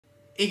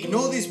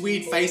Ignore this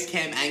weird face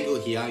cam angle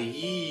here,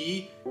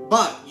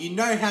 but you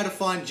know how to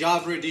find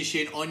Java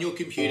Edition on your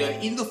computer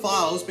in the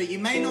files, but you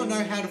may not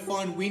know how to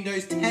find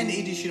Windows 10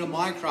 Edition of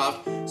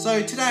Minecraft.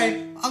 So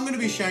today, I'm going to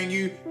be showing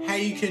you how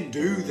you can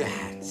do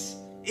that.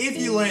 If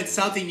you learned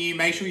something new,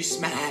 make sure you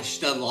smash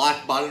the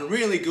like button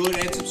really good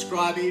and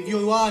subscribe if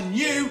you are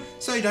new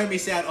so you don't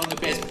miss out on the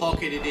best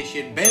Pocket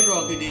Edition,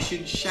 Bedrock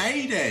Edition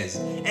shaders.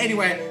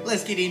 Anyway,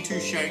 let's get into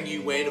showing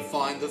you where to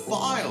find the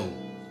file.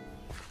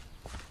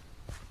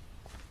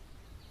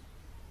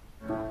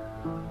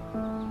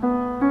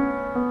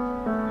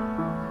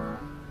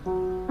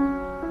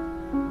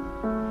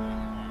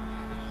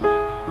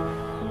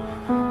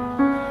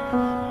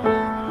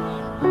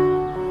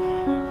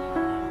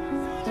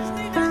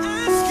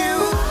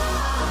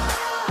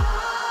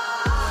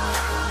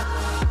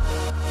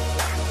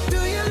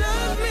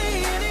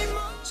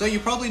 So you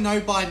probably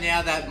know by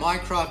now that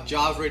Minecraft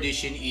Java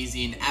Edition is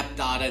in app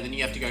data, then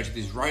you have to go to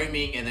this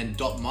roaming and then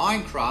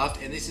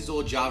 .minecraft, and this is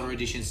all Java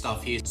Edition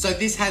stuff here. So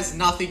this has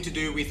nothing to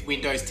do with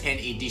Windows 10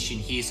 Edition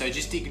here, so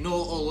just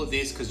ignore all of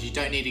this because you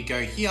don't need to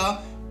go here.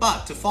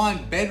 But to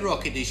find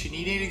Bedrock Edition,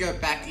 you need to go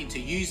back into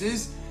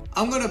users.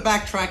 I'm going to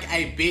backtrack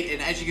a bit,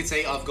 and as you can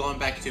see, I've gone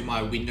back to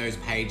my Windows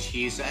page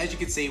here. So as you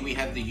can see, we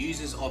have the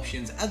users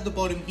options at the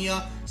bottom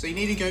here. So you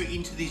need to go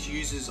into these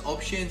users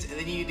options and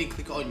then you need to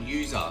click on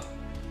user.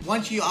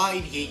 Once you are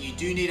in here, you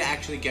do need to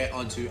actually get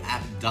onto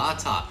app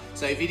data.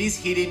 So if it is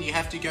hidden, you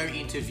have to go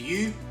into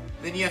view,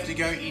 then you have to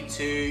go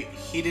into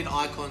hidden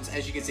icons.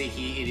 As you can see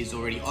here, it is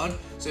already on.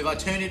 So if I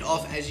turn it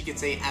off, as you can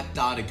see, app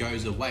data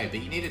goes away,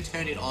 but you need to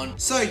turn it on.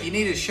 So you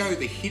need to show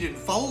the hidden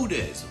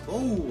folders.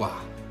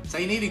 Oh. So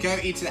you need to go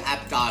into the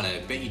app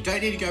data, but you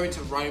don't need to go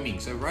into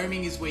roaming. So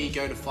roaming is where you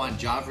go to find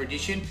Java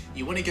Edition.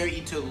 You want to go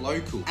into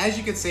local. As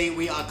you can see,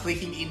 we are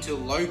clicking into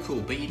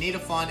local, but you need to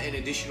find an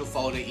additional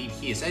folder in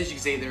here. So as you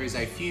can see, there is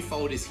a few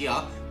folders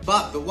here,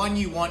 but the one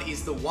you want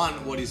is the one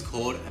what is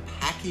called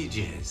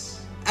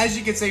packages. As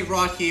you can see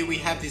right here, we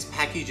have this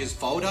packages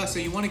folder. So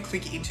you want to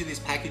click into this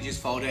packages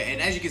folder. And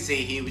as you can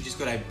see here, we just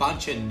got a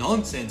bunch of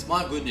nonsense.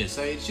 My goodness.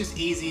 So it's just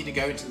easy to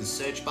go into the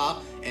search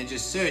bar and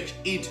just search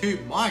into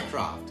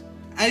Minecraft.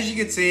 As you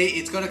can see,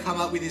 it's going to come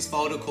up with this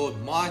folder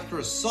called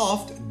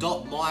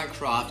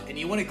Microsoft.Minecraft, and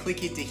you want to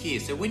click into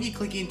here. So when you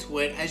click into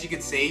it, as you can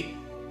see,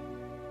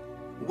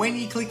 when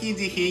you click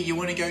into here, you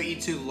want to go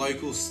into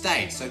local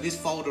state. So this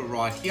folder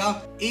right here,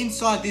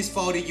 inside this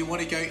folder, you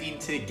want to go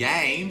into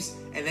games.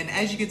 And then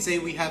as you can see,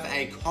 we have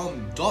a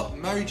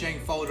Com.mojang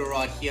folder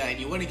right here, and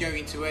you want to go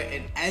into it.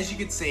 And as you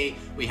can see,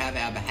 we have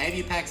our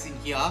behavior packs in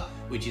here,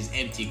 which is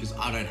empty because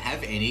I don't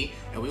have any.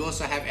 And we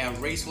also have our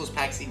resource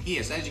packs in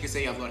here. So as you can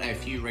see, I've got a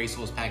few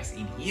resource packs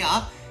in here.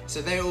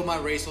 So they're all my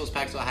resource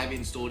packs I have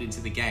installed into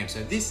the game.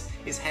 So this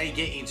is how you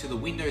get into the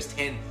Windows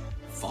 10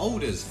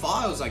 folders,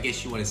 files, I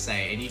guess you want to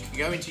say. And you can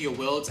go into your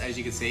worlds, as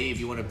you can see, if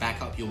you want to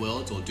back up your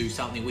worlds or do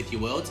something with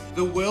your worlds.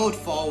 The world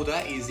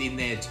folder is in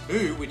there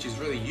too, which is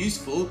really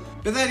useful.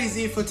 But that is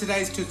it for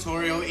today's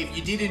tutorial. If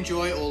you did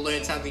enjoy or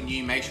learn something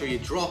new, make sure you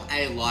drop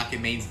a like.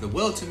 It means the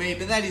world to me.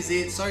 But that is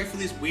it. Sorry for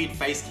this weird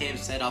face cam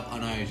setup. I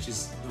know, it's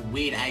just the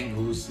weird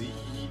angles.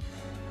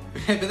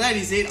 But that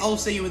is it. I'll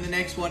see you in the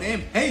next one,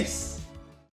 and peace!